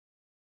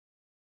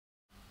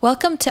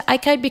Welcome to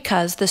iKite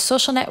Because, the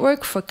social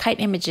network for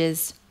kite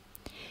images.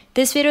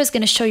 This video is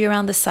going to show you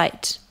around the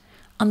site.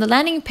 On the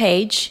landing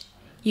page,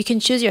 you can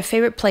choose your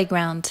favorite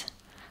playground.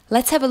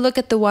 Let's have a look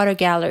at the water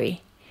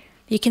gallery.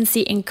 You can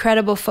see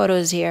incredible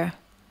photos here.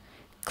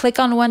 Click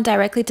on one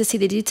directly to see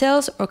the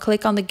details or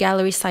click on the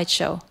gallery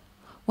slideshow.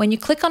 When you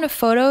click on a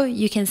photo,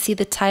 you can see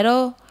the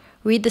title,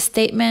 read the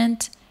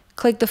statement,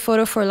 click the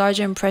photo for a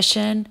larger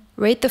impression,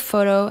 rate the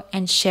photo,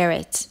 and share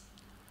it.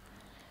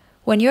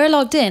 When you're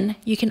logged in,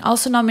 you can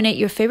also nominate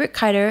your favorite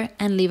kiter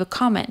and leave a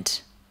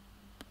comment.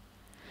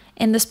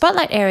 In the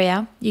Spotlight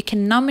area, you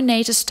can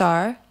nominate a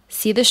star,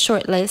 see the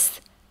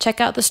shortlist,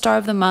 check out the Star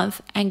of the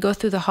Month, and go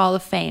through the Hall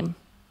of Fame.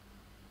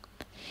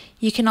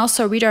 You can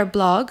also read our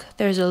blog.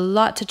 There's a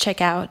lot to check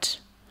out.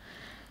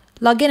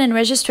 Login and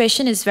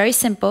registration is very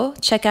simple.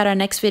 Check out our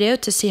next video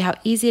to see how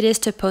easy it is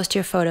to post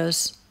your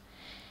photos.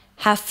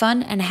 Have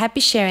fun and happy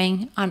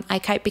sharing on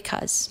iKite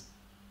Because.